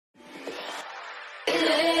Hey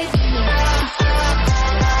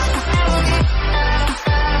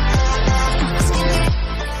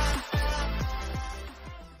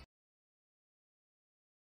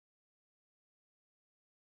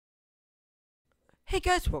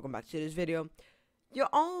guys, welcome back to this video. You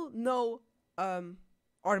all know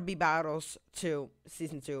RB Battles 2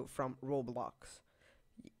 Season 2 from Roblox.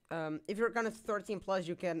 If you're kind of 13 plus,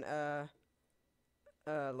 you can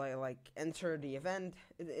like enter the event.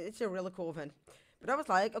 It's a really cool event. But I was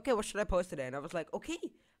like, okay, what should I post today? And I was like, okay,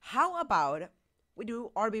 how about we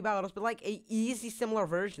do RB Battles, but like a easy, similar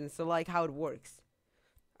version, so like how it works.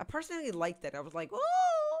 I personally liked it. I was like,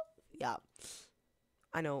 oh yeah.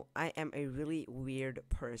 I know, I am a really weird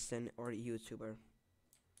person or YouTuber.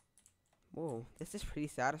 Whoa, this is pretty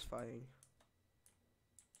satisfying.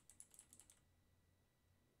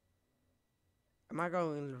 Am I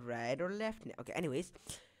going right or left? Okay, anyways.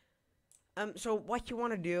 So what you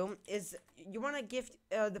want to do is you want to give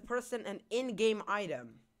the person an in-game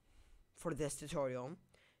item for this tutorial.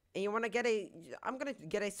 And you want to get I'm going to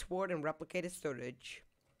get a sword and replicated storage.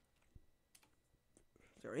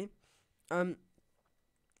 Sorry.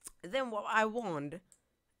 Then what I want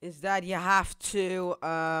is that you have to,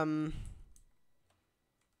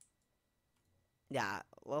 yeah,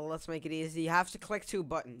 well, let's make it easy. You have to click 2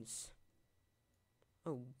 buttons.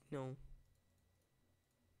 Oh, no.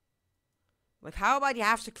 Like, how about you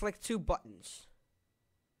have to click 2 buttons?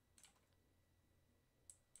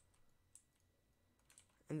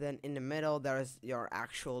 And then in the middle, there's your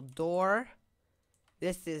actual door.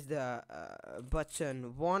 This is the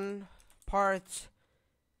button 1 part.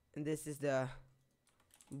 And this is the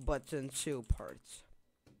button 2 part.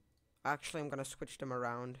 Actually, I'm gonna switch them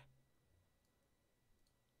around,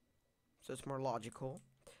 so it's more logical.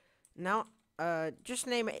 Now, just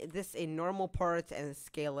name this a normal part and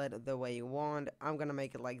scale it the way you want. I'm gonna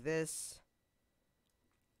make it like this.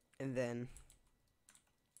 And then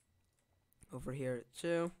over here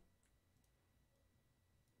too.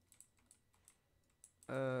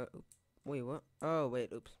 Wait, what? Oh,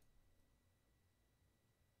 wait, oops.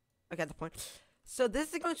 I got the point. So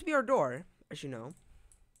this is going to be our door, as you know.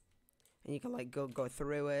 And you can like go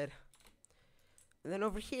through it. And then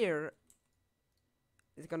over here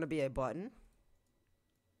is gonna be a button.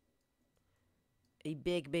 A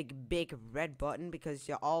big red button, because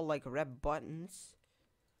you all like red buttons.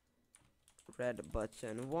 Red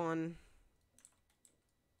button 1.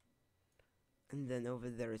 And then over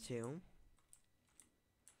there too.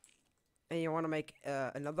 And you wanna make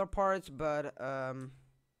another part, but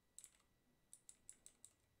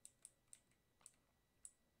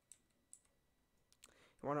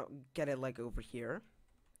you want to get it like over here.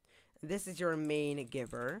 This is your main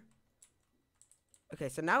giver. Okay,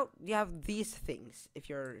 so now you have these things, if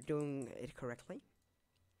you're doing it correctly.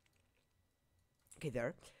 Okay,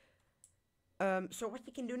 there. So what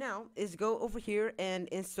you can do now is go over here and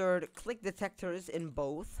insert click detectors in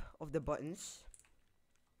both of the buttons.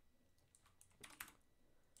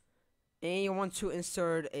 And you want to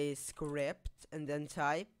insert a script and then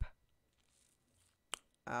type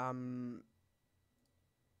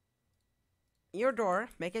your door,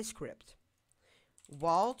 make a script.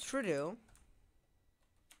 While true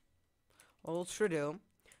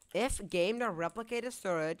if game.replicated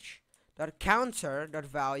storage dot counter dot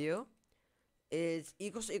value is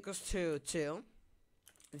equals to 2,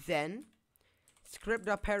 then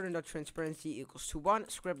script.parent.transparency equals to 1,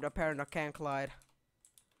 script.parent.canCollide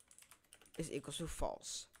is equals to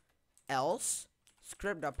false. Else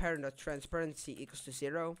script.parent.transparency equals to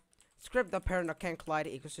 0, script.parent.canCollide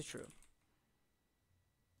equals to true.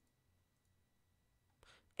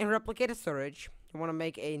 In replicated storage, you want to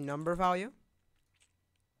make a number value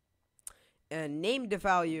and name the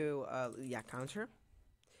value counter.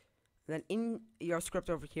 Then in your script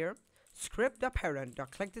over here,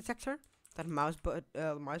 script.parent.click-detector mouse click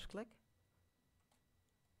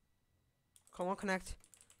colon connect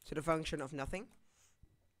to the function of nothing.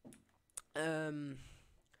 You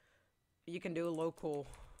can do local,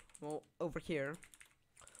 well, over here,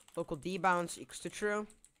 local dbounce equals to true.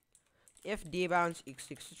 If dbounce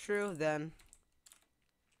equals to true, then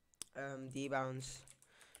dbounce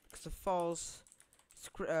equals to false.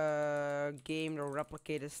 Game or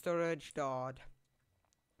replicated storage dot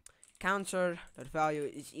counter dot value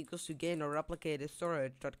is equals to game or replicated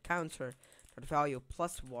storage dot counter dot value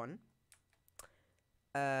plus 1.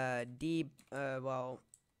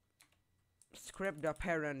 Script dot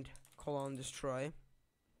parent colon destroy.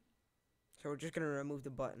 So we're just gonna remove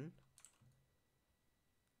the button.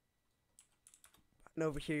 And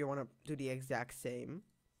over here you want to do the exact same.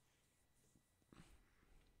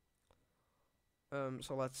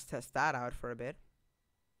 So let's test that out for a bit.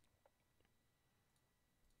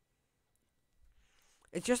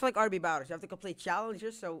 It's just like RB battles. You have to complete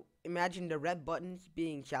challenges. So imagine the red buttons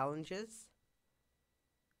being challenges,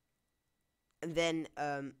 and then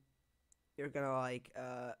you're gonna like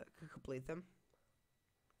complete them.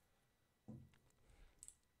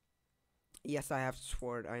 Yes, I have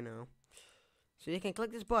sword. I know. So you can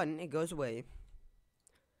click this button. It goes away.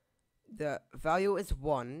 The value is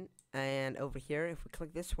 1, and over here, if we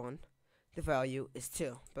click this one, the value is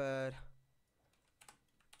 2. But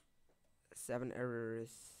 7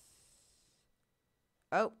 errors.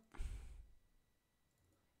 Oh,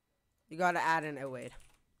 you gotta add an await.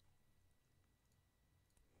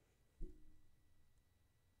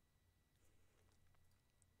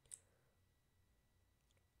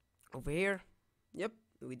 Over here, yep,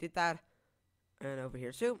 we did that, and over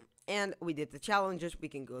here too, and we did the challenges we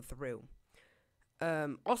can go through.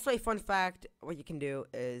 Also, a fun fact: what you can do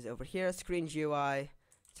is over here, screen GUI,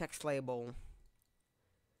 text label,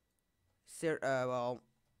 well,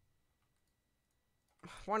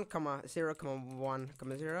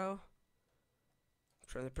 1,0,1,0,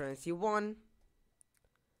 transparency 1,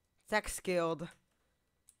 text guild,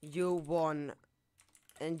 U1,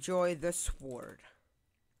 enjoy the sword.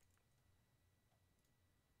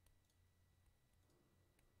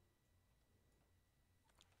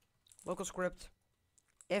 Local script,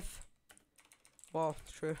 if, well,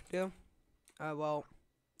 true, do, well,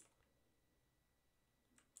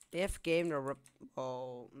 if game or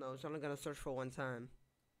oh no, it's only gonna search for one time.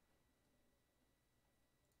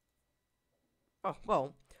 Oh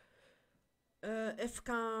well, if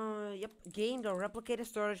yep, gained or replicated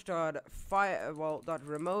storage dot fire dot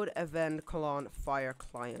remote event colon fire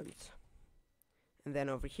client, and then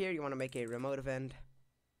over here you want to make a remote event.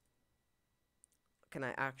 Can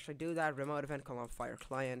I actually do that? Remote event colon fire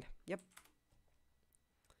client. Yep.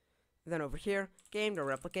 And then over here, gained or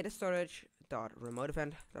replicated storage dot remote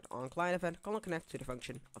event dot on client event colon connect to the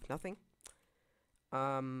function of nothing.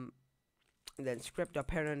 And then script dot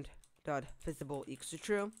parent dot visible equals to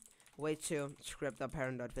true. Wait to script dot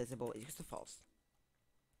parent dot visible equals to false.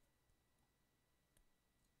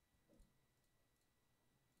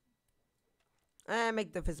 And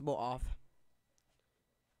make the visible off.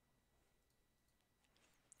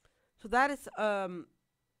 So that is kind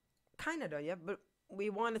of done, yeah. But we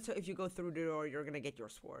wanted to, if you go through the door, you're gonna get your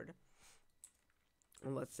sword.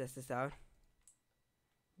 And let's test this out.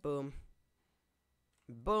 Boom.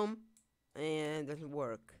 Boom. And it doesn't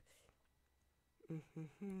work.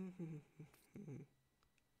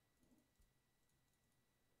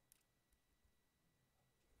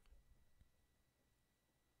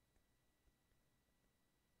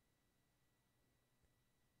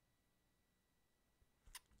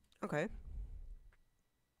 Okay.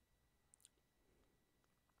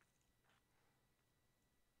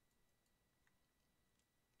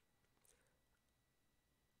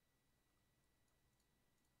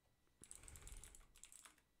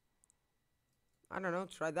 I don't know,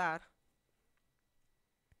 try that.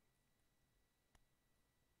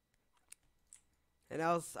 And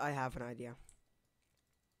else, I have an idea.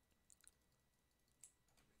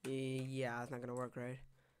 Yeah, it's not gonna work, right?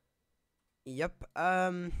 Yep,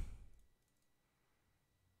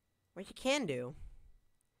 what you can do...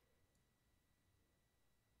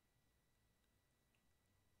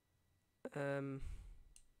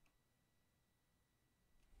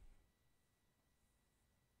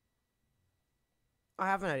 I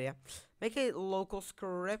have an idea. Make a local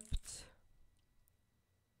script.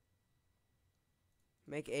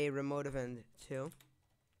 Make a remote event too.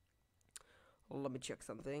 Let me check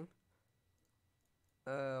something.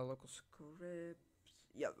 Local scripts.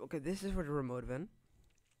 Yeah, okay, this is for the remote event.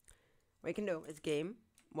 What you can do is game.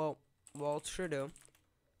 Well, sure do.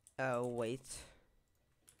 Wait.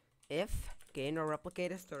 If gain or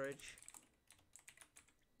replicated storage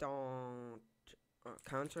don't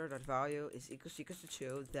counter dot value is equals to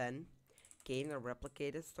 2, then gain or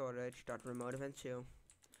replicated storage dot remote event 2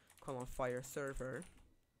 colon fire server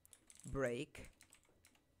break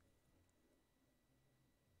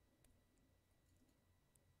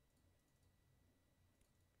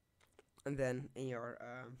and then in your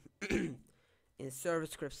in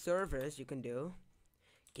service script servers you can do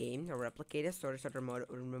gain or replicated storage dot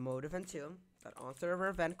remote event 2 dot on server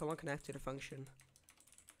event colon connect to the function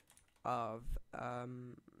of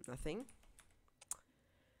nothing.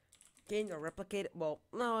 Gain or replicate. Well,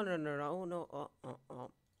 no.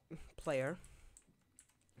 Player.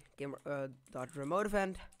 Game dot remote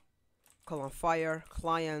event colon fire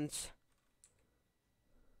client.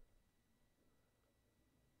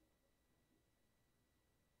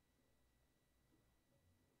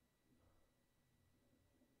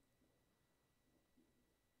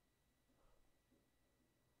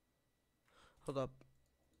 Hold up.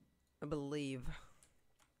 I believe.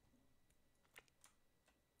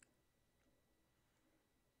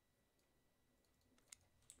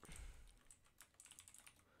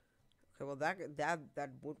 Okay, well that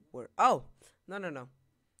would work. Oh, no.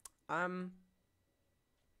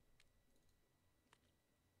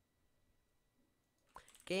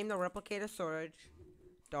 Game the replicator storage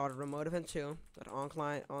dot remote event 2 dot on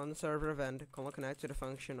client on server event connect to the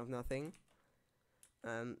function of nothing.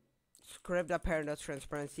 Script dot parent dot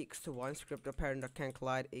transparency equals to 1. Script dot parent dot can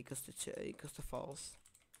collide equals to 2 equals to false.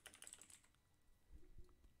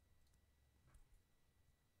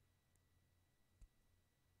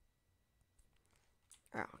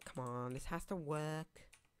 Oh, come on, this has to work.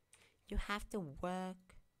 You have to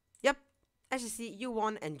work. Yep. As you see, you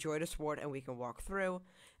won. Enjoy the sword, and we can walk through.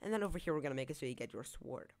 And then over here, we're gonna make it so you get your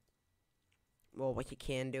sword. Well, what you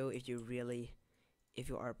can do if you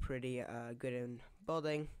are pretty good in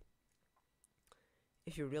building,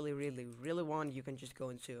 if you really want, you can just go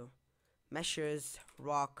into meshes,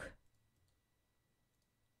 rock.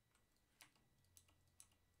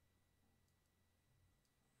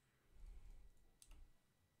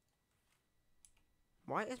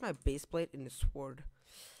 Why is my base plate in the sword?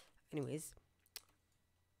 Anyways,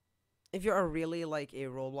 if you're really like a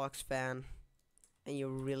Roblox fan and you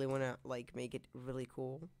really wanna like make it really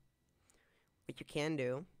cool, what you can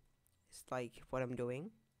do is like what I'm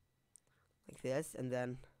doing, like this, and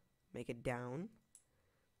then make it down,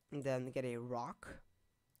 and then get a rock,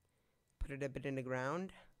 put it a bit in the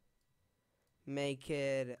ground, make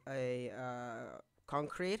it a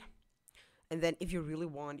concrete, and then if you really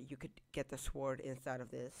want, you could get the sword inside of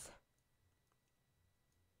this.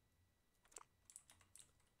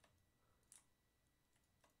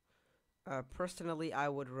 Personally, I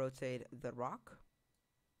would rotate the rock.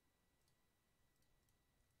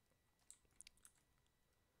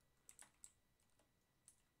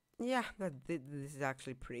 Yeah, this is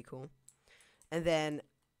actually pretty cool. And then,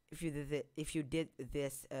 if you did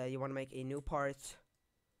this, you want to make a new part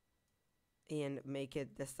and make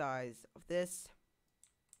it the size of this.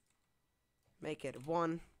 Make it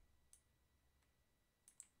 1.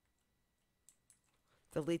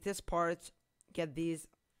 Delete this part. Get these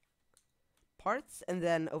parts, and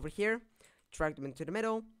then over here, drag them into the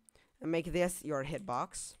middle, and make this your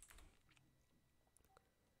hitbox.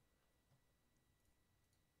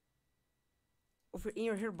 Over in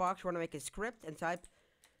your hitbox, you want to make a script and type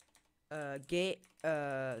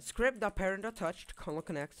script.parent.touched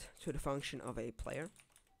connect to the function of a player.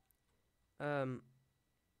 Hold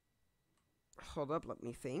up, let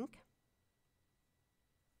me think.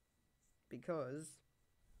 Because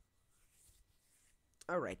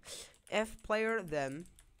alright, if player, then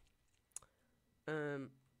you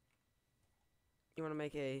want to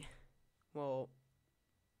make a, well,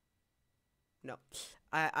 no,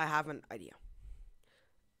 I have an idea.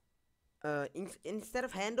 Instead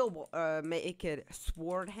of handle, make it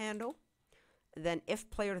sword handle. Then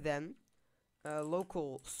if player, then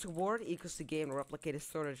local sword equals to game replicated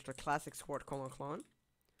storage to classic sword clone.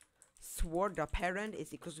 Sword the parent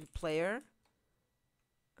is equals to player.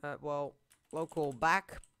 Well, local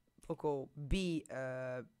b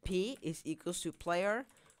p is equals to player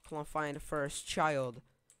find first child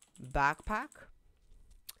backpack.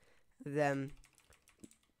 Then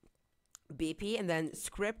BP, and then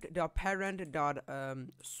script dot parent dot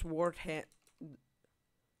sword hand.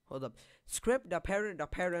 Hold up. Script dot parent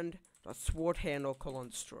dot sword handle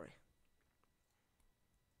destroy.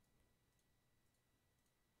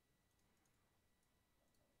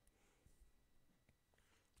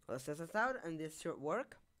 Let's test this out, and this should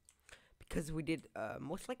work because we did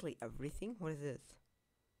most likely everything. What is this?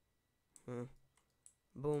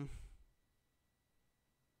 Boom.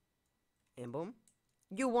 And boom.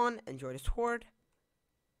 You won. Enjoy the sword.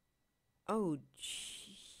 Oh,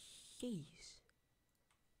 jeez.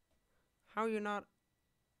 How are you not?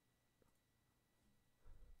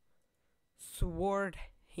 Sword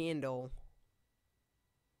handle.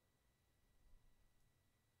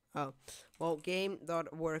 Oh, well,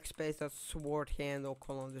 game.workspace.sword handle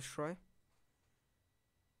destroy.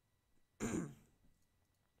 I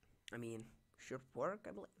mean, should work,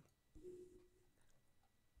 I believe.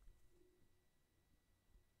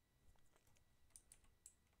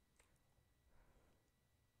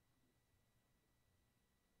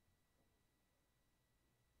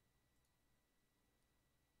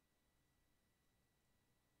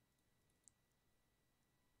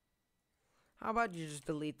 How about you just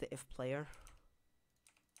delete the if player?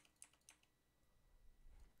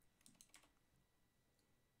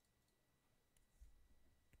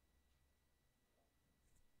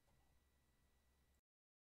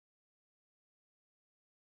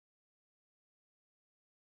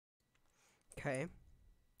 Okay.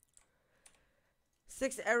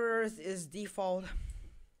 6 errors is default.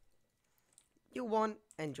 You won.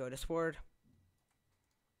 Enjoy the sword.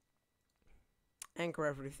 Anchor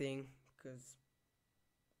everything, because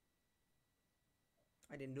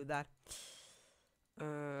I didn't do that.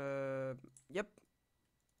 Yep.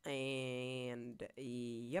 And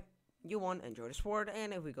yep. You won. Enjoy the sword.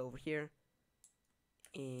 And if we go over here,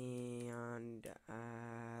 and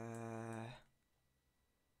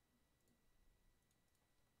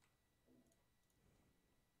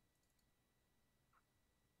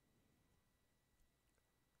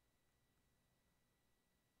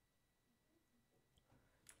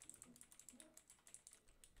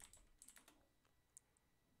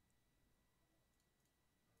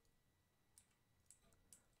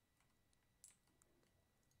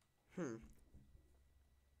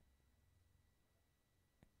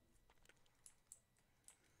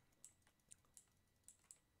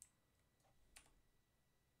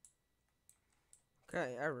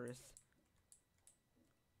okay, errors.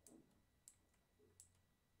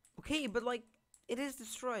 Okay, but like, it is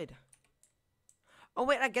destroyed. Oh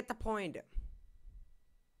wait, I get the point.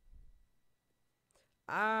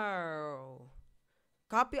 Oh.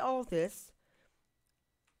 Copy all of this.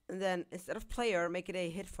 And then instead of player, make it a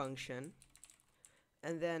hit function.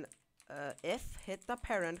 And then if hit the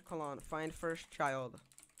parent, colon, find first child.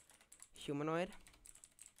 Humanoid.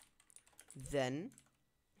 Then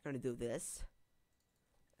I'm gonna do this.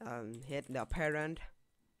 Hit the parent.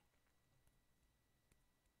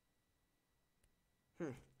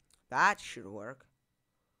 That should work.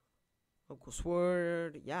 Local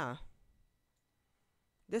sword, yeah.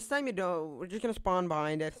 This time you don't. We're just gonna spawn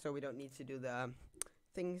behind it, so we don't need to do the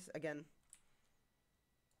things again.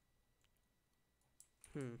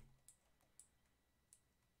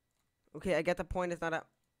 Okay, I get the point. It's not a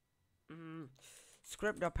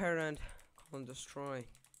script the parent, colon destroy.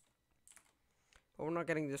 But we're not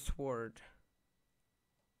getting the sword.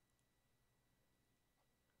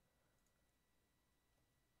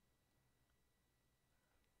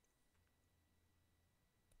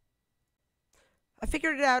 I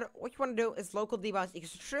figured it out. What you want to do is local debounce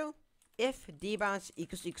equals to true. If debounce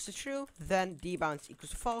equals to true, then debounce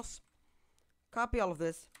equals to false. Copy all of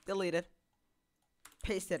this, delete it,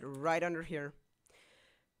 paste it right under here.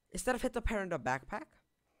 Instead of hit the parent.backpack,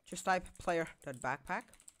 just type player.backpack.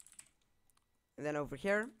 And then over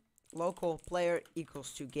here, local player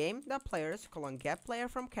equals to game.players, colon get player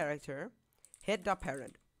from character, hit the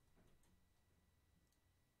parent.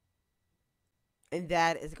 And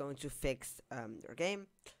that is going to fix your game.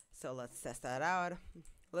 So let's test that out.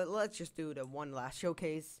 Let's just do the one last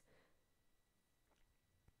showcase.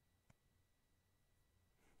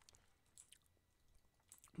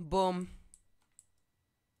 Boom.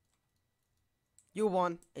 You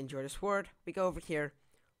won. Enjoy the sword. We go over here.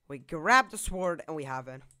 We grab the sword and we have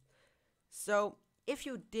it. So if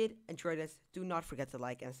you did enjoy this, do not forget to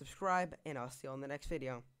like and subscribe. And I'll see you on the next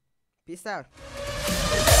video. Peace out.